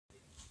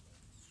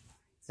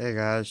Hey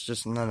guys,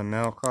 just another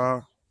mail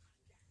call.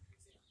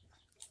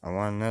 I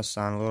won this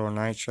on Little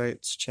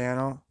Nitrate's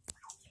channel.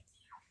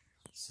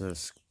 This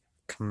is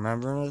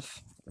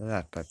commemorative.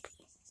 If I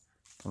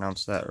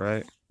pronounced that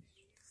right.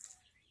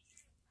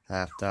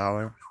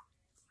 $50.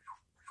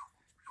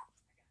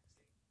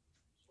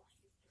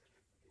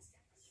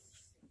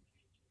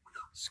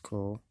 It's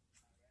cool.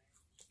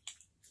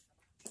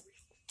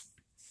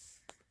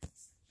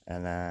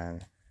 And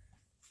then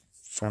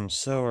from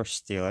Silver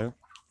Stealer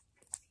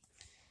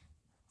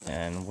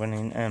and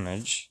Winning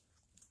Image,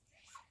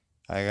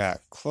 I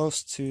got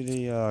close to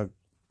the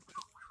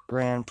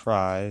grand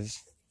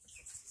prize.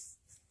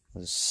 It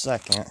was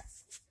second,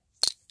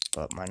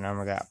 but my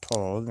number got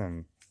pulled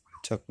and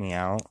took me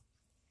out.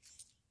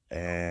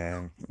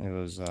 And it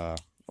was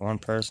one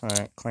person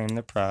that claimed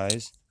the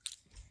prize.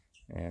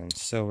 And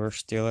Silver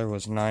Stealer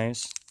was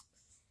nice,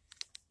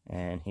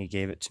 and he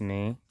gave it to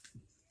me.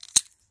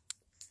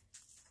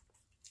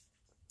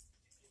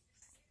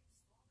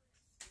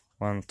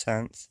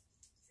 One-tenth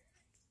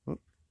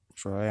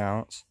troy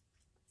ounce.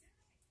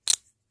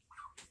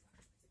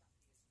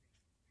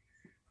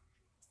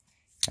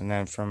 And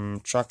then from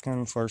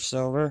Truckin' for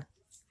Silver,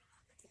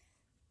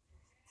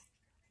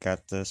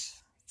 got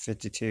this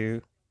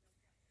 52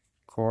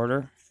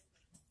 quarter,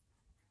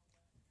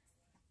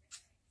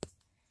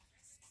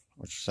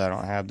 which I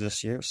don't have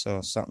this year, so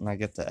it's something I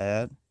get to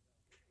add.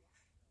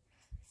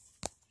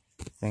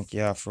 Thank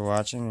y'all for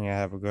watching. You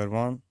have a good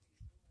one.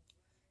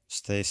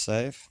 Stay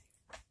safe.